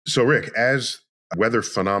So, Rick, as weather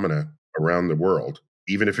phenomena around the world,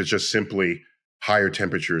 even if it's just simply higher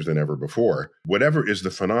temperatures than ever before, whatever is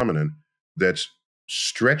the phenomenon that's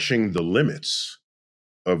stretching the limits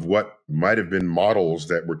of what might have been models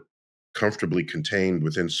that were comfortably contained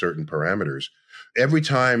within certain parameters, every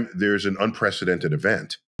time there's an unprecedented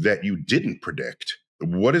event that you didn't predict,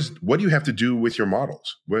 what do you have to do with your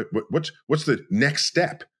models? What's the next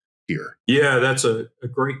step here? Yeah, that's a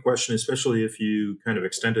great question, especially if you kind of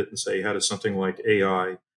extend it and say, how does something like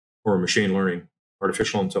AI or machine learning,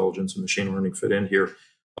 artificial intelligence and machine learning fit in here?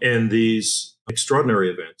 And these extraordinary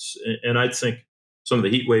events, and I think some of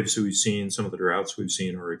the heat waves we've seen, some of the droughts we've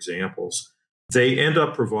seen are examples. They end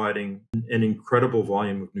up providing an incredible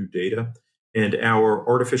volume of new data, and our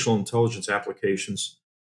artificial intelligence applications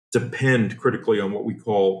depend critically on what we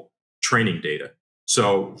call training data.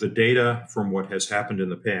 So the data from what has happened in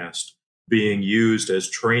the past being used as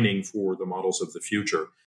training for the models of the future.